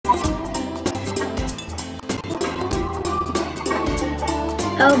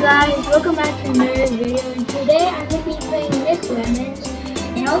Hello guys, welcome back to another video, and today I'm going to be playing Ms.LemonS,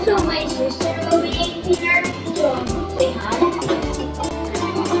 and also my sister will be here, so say hi.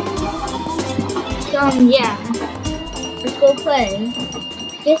 So yeah, let's go play.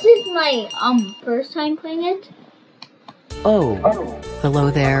 This is my first time playing it. Oh,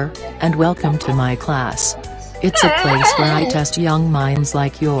 hello there, and welcome to my class. It's a place where I test young minds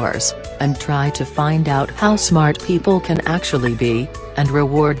like yours, and try to find out how smart people can actually be, and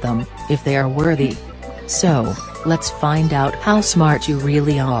reward them, if they are worthy. So, let's find out how smart you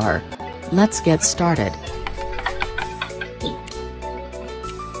really are. Let's get started.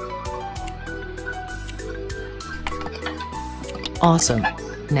 Awesome.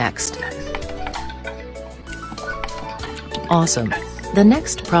 Next. Awesome. The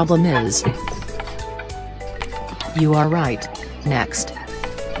next problem is... You are right. Next.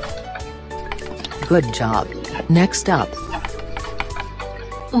 Good job. Next up.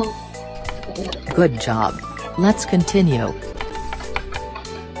 Good job. Let's continue.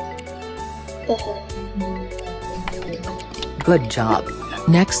 Good job.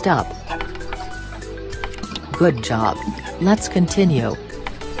 Next up. Good job. Let's continue.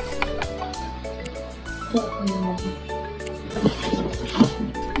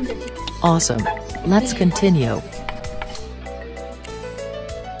 Awesome. Let's continue.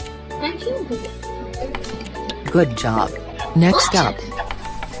 Good job. Next up.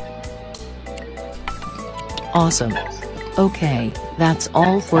 Awesome. Okay, that's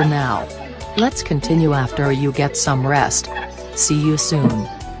all for now. Let's continue after you get some rest. See you soon.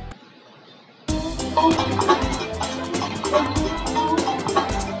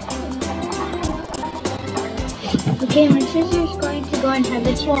 Okay, my sister's going to go and have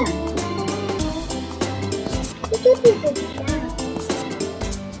a chat.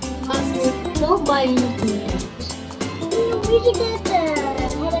 Don't buy anything else. We should get the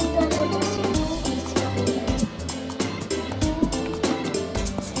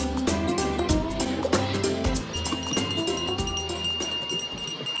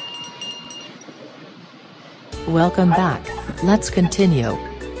Welcome back. Let's continue.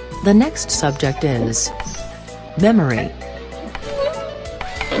 The next subject is memory.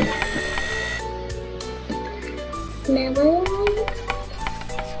 Memory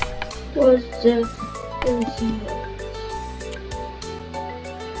was the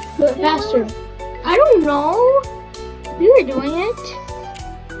but faster. I don't know. We were doing it.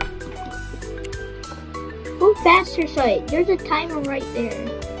 Go faster site. There's a timer right there.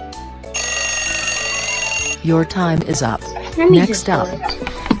 Your time is up. Next up.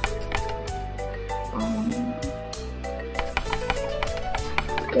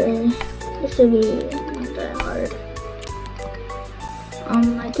 Okay. This will be not that hard.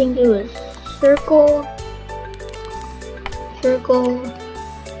 I think it was circle.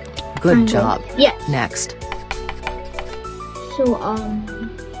 Good job. Yes. Next. So,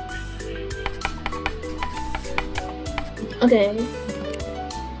 okay.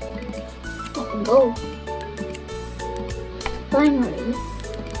 Go. Finally.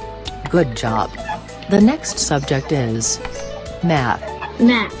 Good job. The next subject is math.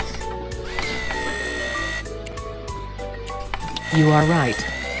 Math. You are right.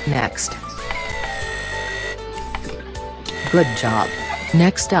 Next. Good job.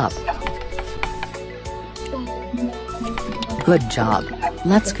 Next up. Good job.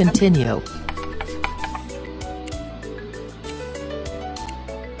 Let's continue.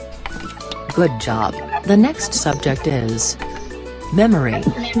 Good job. The next subject is memory.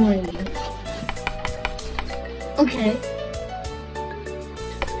 Okay.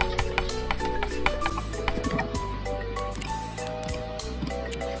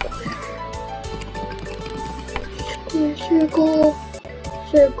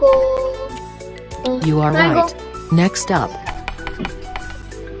 Circle. You are right. Next up.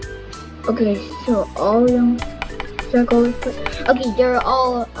 Okay, so all them circles. Okay, they're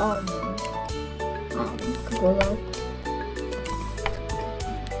all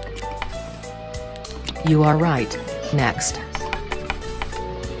You are right. Next.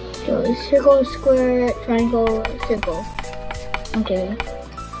 So circle, square, triangle, circle. Okay.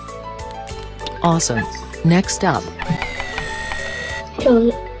 Awesome. Next up.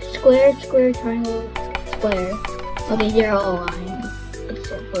 So square, triangle, square. Okay, they're all aligned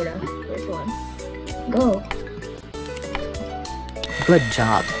except for the first one. Go. Good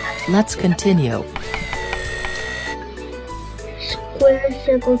job. Let's continue. Square,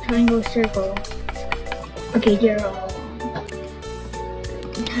 circle, triangle, circle. Okay, they're all.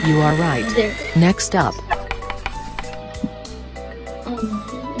 You are right. Next up.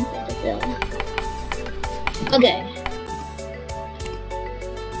 Okay.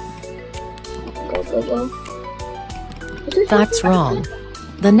 Go, go. That's wrong.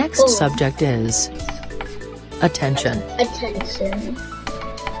 The next subject is attention. Attention.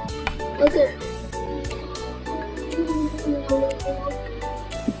 Okay.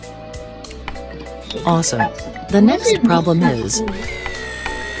 Awesome. The next problem is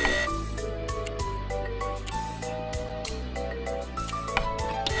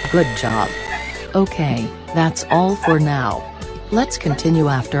good job. Okay, that's all for now. Let's continue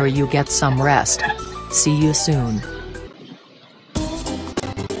after you get some rest. See you soon. Do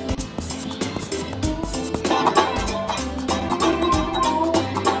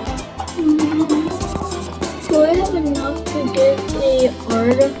I have enough to get the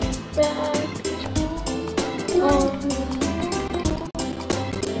artifact?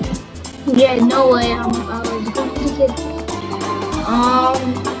 Yeah, no way. I was going to get.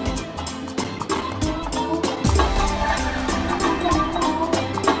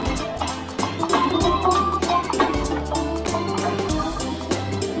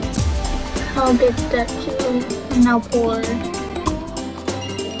 I'll get that too. Now pour.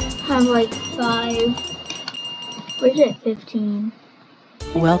 Have like 5. Where's it? 15.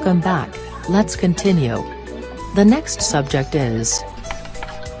 Welcome back. Let's continue. The next subject is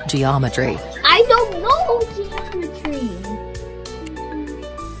geometry. I don't know geometry.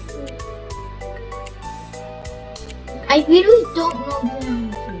 I really don't know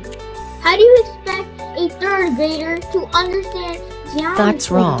geometry. How do you expect a 3rd grader to understand geometry?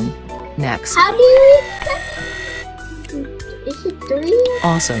 That's wrong. Next. How do you expect? Is it 3?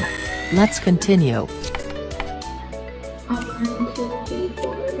 Awesome. Let's continue. 1, 2, 3,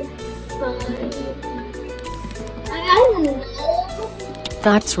 4, 5. I don't know.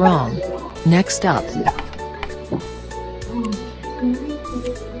 That's wrong. Next up. Is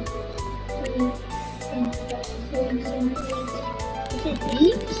it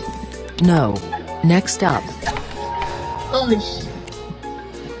 8? No. Next up. Oh, it's...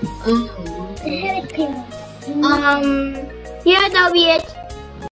 Yeah, that'll be it.